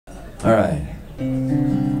All right.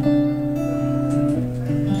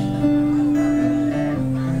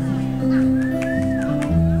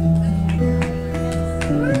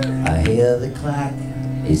 I hear the clock,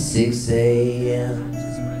 it's 6 a.m.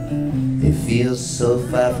 It feels so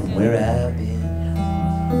far from where I've been.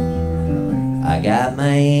 I got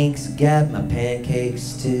my eggs, got my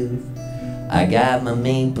pancakes too. I got my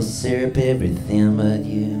maple syrup, everything but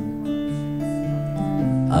you.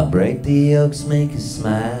 I'll break the yolks, make a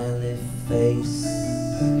smiley face,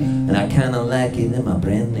 and I kinda like it in my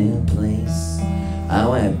brand new place. I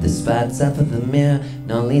wipe the spots off of the mirror,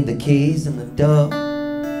 don't leave the keys in the door.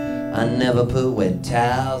 I never put wet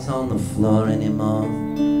towels on the floor anymore.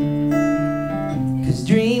 'Cause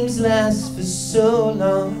dreams last for so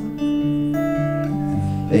long,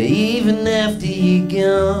 even after you're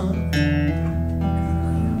gone.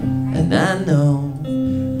 And I know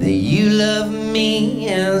that you love me,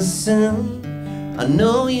 and soon I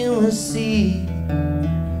know you will see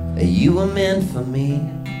that you were meant for me,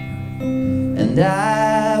 and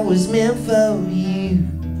I was meant for you.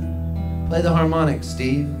 Play the harmonic,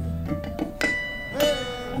 Steve.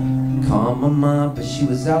 Called my mom, but she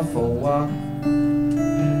was out for a walk.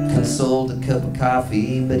 Consoled a cup of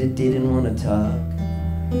coffee, but it didn't want to talk.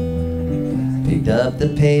 Picked up the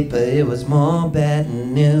paper, it was more bad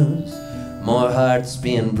news. More hearts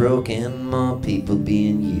being broken, more people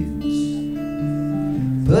being used.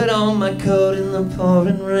 Put on my coat in the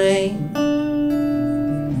pouring rain.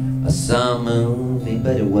 I saw a movie,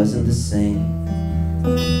 but it wasn't the same.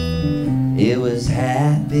 It was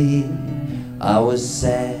happy, I was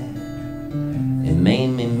sad. It made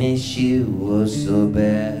me miss you, oh so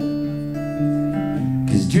bad.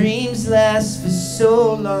 'Cause dreams last for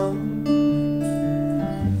so long,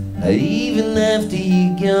 even after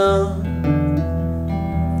you're gone.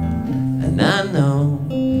 And I know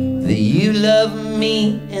that you love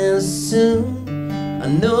me, and soon I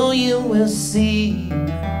know you will see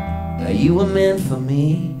that you were meant for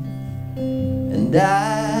me, and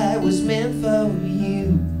I was meant for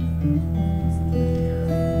you.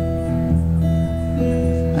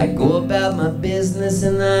 I go about my business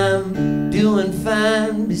and I'm doing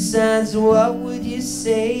fine. Besides, what would you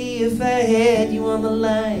say if I had you on the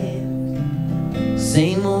line?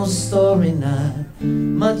 Same old story, not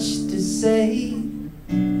much to say.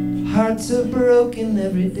 Hearts are broken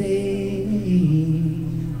every day.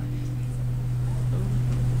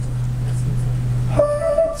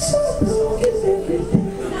 Hearts are broken every day.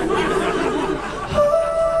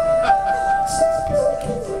 Hearts are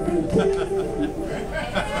broken every day.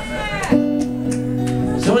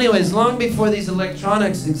 So anyways, long before these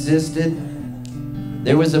electronics existed,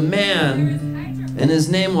 there was a man, and his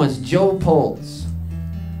name was Joe Poltz.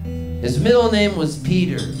 His middle name was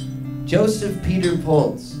Peter, Joseph Peter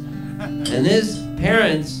Poltz. And his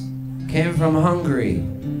parents came from Hungary,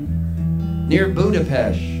 near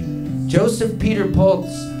Budapest. Joseph Peter Poltz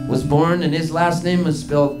was born, and his last name was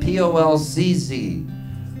spelled P-O-L-C-Z.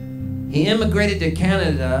 He immigrated to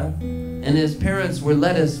Canada, and his parents were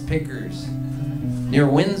lettuce pickers near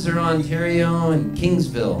Windsor, Ontario, and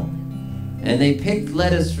Kingsville. And they picked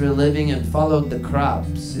lettuce for a living and followed the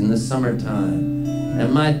crops in the summertime.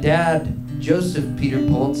 And my dad, Joseph Peter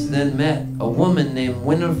Poltz, then met a woman named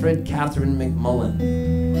Winifred Catherine McMullen.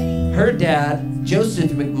 Her dad,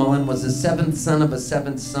 Joseph McMullen, was the seventh son of a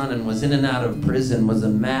seventh son and was in and out of prison, was a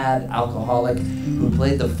mad alcoholic who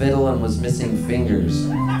played the fiddle and was missing fingers.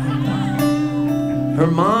 Her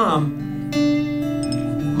mom,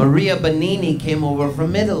 Maria Bonini, came over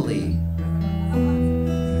from Italy.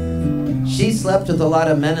 She slept with a lot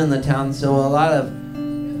of men in the town, so a lot of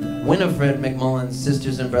Winifred McMullen's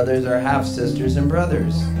sisters and brothers are half-sisters and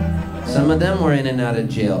brothers. Some of them were in and out of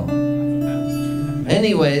jail.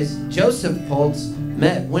 Anyways, Joseph Poltz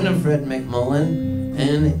met Winifred McMullen,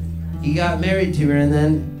 and he got married to her, and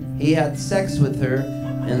then he had sex with her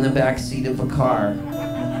in the back seat of a car.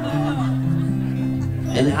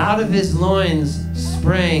 And out of his loins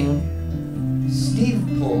sprang Steve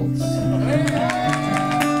Poltz.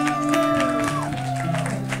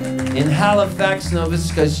 In Halifax, Nova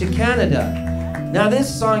Scotia, Canada. Now this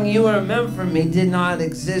song, You Were Meant For Me, did not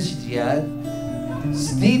exist yet.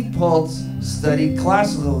 Steve Poltz studied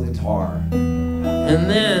classical guitar. And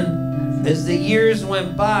then, as the years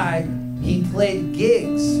went by, he played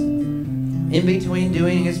gigs in between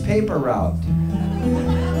doing his paper route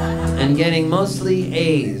and getting mostly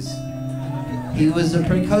A's. He was a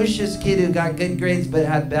precocious kid who got good grades but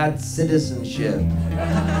had bad citizenship.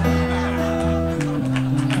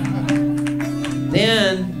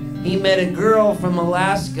 Then he met a girl from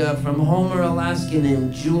Alaska, from Homer, Alaska,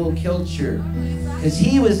 named Jewel Kilcher. because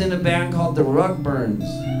he was in a band called the Rugburns.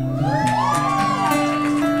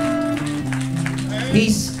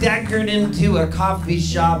 He staggered into a coffee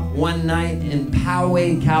shop one night in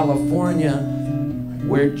Poway, California,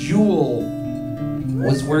 where Jewel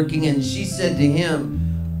was working, and she said to him,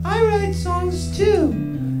 "I write songs too."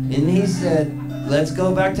 And he said, "Let's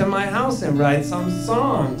go back to my house and write some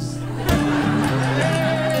songs."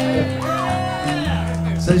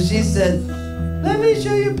 So she said, "Let me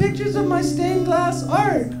show you pictures of my stained glass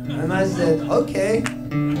art." And I said, "Okay,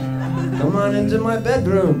 come on into my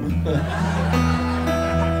bedroom."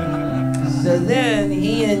 So then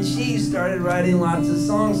he and she started writing lots of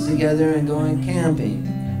songs together and going camping.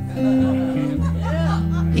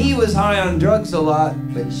 He was high on drugs a lot,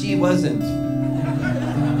 but she wasn't.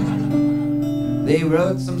 They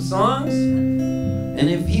wrote some songs, and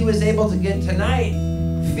if he was able to get tonight,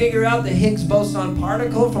 figure out the Higgs boson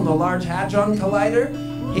particle from the Large Hadron Collider,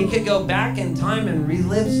 he could go back in time and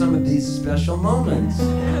relive some of these special moments.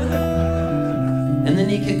 And then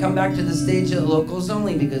he could come back to the stage at Locals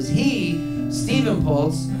Only, because he, Stephen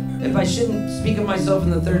Poltz, if I shouldn't speak of myself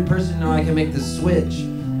in the third person, now I can make the switch.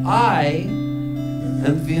 I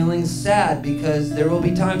am feeling sad because there will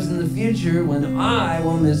be times in the future when I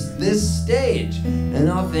will miss this stage. And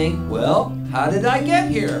I'll think, well, how did I get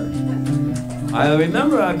here? I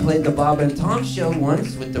remember I played the Bob and Tom show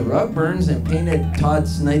once with the Rugburns and painted Todd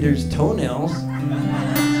Snyder's toenails.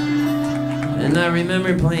 And I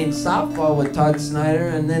remember playing softball with Todd Snyder,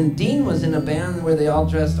 and then Dean was in a band where they all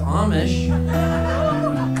dressed Amish.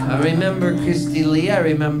 I remember Christy Lee, I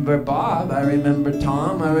remember Bob, I remember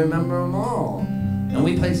Tom, I remember them all. And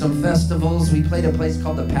we played some festivals. We played a place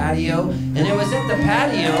called the Patio, and it was at the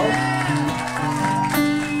Patio.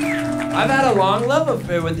 I've had a long love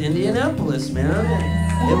affair with Indianapolis, man.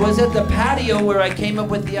 It was at the Patio where I came up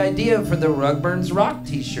with the idea for the Rugburns Rock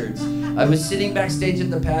t-shirts. I was sitting backstage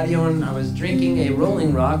at the Patio and I was drinking a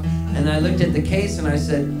Rolling Rock, and I looked at the case and I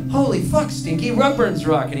said, "Holy fuck, Stinky, Rugburns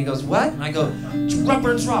Rock." And he goes, "What?" And I go,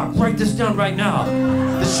 "Rugburns Rock, write this down right now.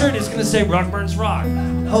 The shirt is gonna say Rugburns Rock."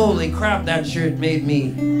 Holy crap, that shirt made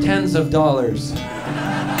me tens of dollars.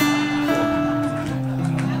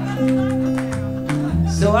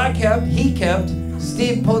 So I kept, he kept,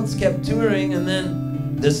 Steve Poltz kept touring, and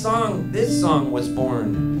then this song was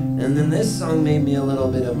born. And then this song made me a little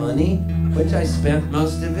bit of money, which I spent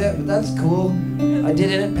most of it, but that's cool. I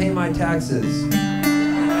didn't pay my taxes.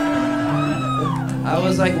 I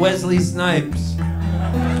was like Wesley Snipes.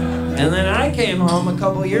 And then I came home a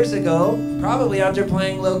couple years ago, probably after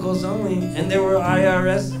playing Locals Only, and there were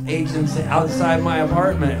IRS agents outside my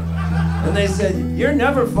apartment. And they said, "You're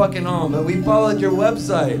never fucking home, but we followed your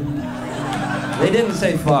website." They didn't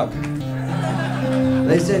say fuck.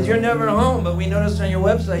 They said, "You're never home, but we noticed on your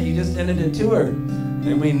website you just ended a tour,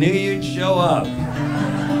 and we knew you'd show up,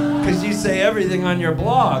 because you say everything on your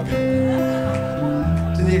blog."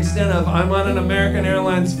 To the extent of, "I'm on an American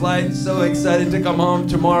Airlines flight, so excited to come home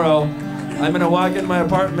tomorrow. I'm gonna walk in my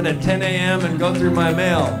apartment at 10 a.m. and go through my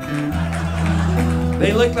mail."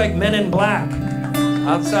 They looked like Men in Black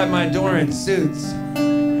outside my door in suits.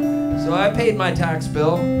 So I paid my tax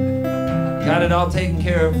bill. Got it all taken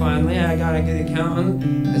care of finally. I got a good accountant.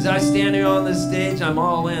 As I stand here on this stage, I'm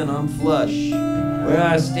all in, I'm flush. Where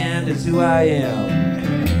I stand is who I am.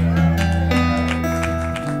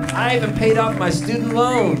 I even paid off my student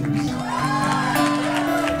loans.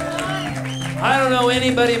 I don't owe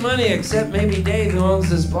anybody money except maybe Dave, who owns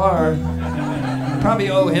this bar. I probably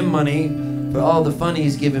owe him money for all the fun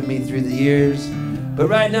he's given me through the years. But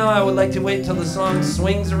right now I would like to wait till the song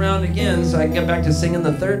swings around again so I can get back to singing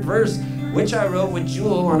the third verse, which I wrote with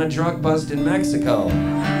Jewel on a drug bust in Mexico.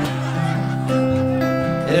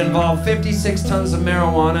 It involved 56 tons of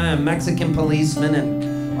marijuana and Mexican policemen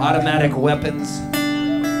and automatic weapons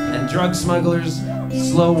and drug smugglers,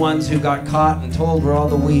 slow ones who got caught and told where all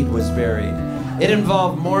the weed was buried. It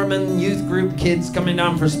involved Mormon youth group kids coming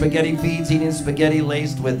down for spaghetti feeds, eating spaghetti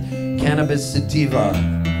laced with cannabis sativa,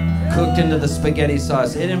 cooked into the spaghetti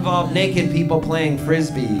sauce. It involved naked people playing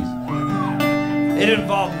frisbees. It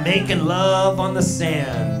involved making love on the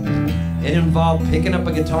sand. It involved picking up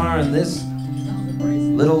a guitar and this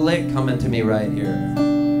little lick coming to me right here.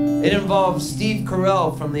 It involved Steve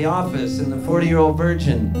Carell from The Office and the 40-Year-Old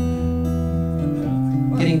Virgin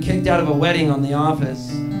getting kicked out of a wedding on The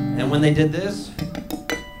Office. And when they did this,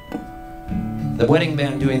 the wedding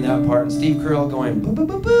band doing that part, and Steve Carell going boo boo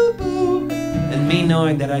boo boo boo, and me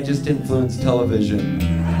knowing that I just influenced television.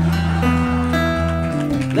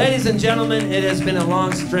 Ladies and gentlemen, it has been a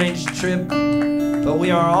long, strange trip, but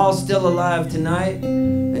we are all still alive tonight.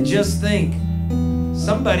 And just think,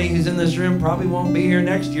 somebody who's in this room probably won't be here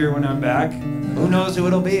next year when I'm back, Who knows who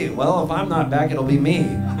it'll be? Well, if I'm not back, it'll be me.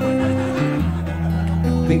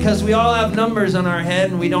 Because we all have numbers on our head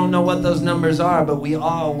and we don't know what those numbers are, but we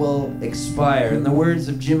all will expire. In the words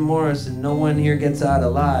of Jim Morrison, no one here gets out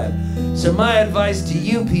alive. So my advice to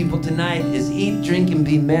you people tonight is eat, drink, and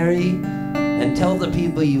be merry, and tell the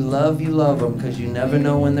people you love them, because you never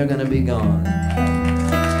know when they're gonna be gone.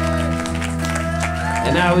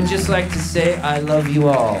 And I would just like to say, I love you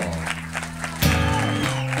all.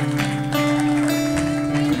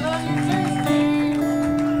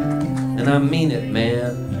 And I mean it,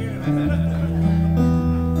 man.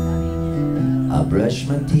 I brush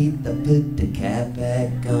my teeth, I put the cap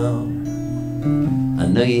back on. I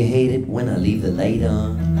know you hate it when I leave the light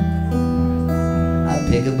on. I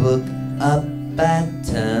pick a book up, I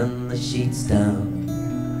turn the sheets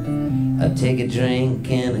down. I take a drink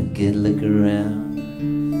and a good look around.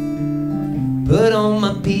 Put on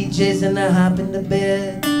my PJs and I hop into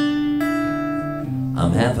bed.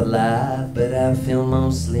 I'm half alive, but I feel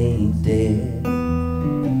mostly dead.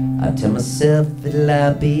 I tell myself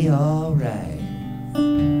it'll be alright.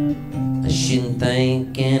 I shouldn't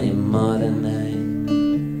think any more tonight.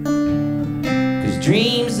 'Cause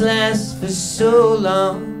dreams last for so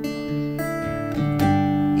long,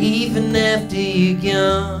 even after you're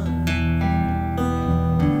gone.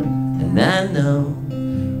 And I know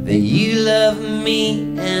that you love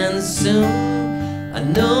me, and soon I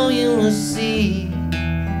know you will see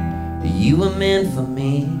you were meant for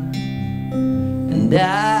me, and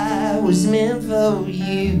I was meant for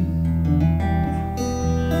you.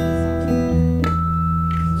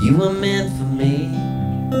 You were meant for me,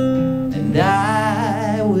 and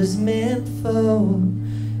I was meant for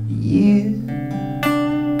you.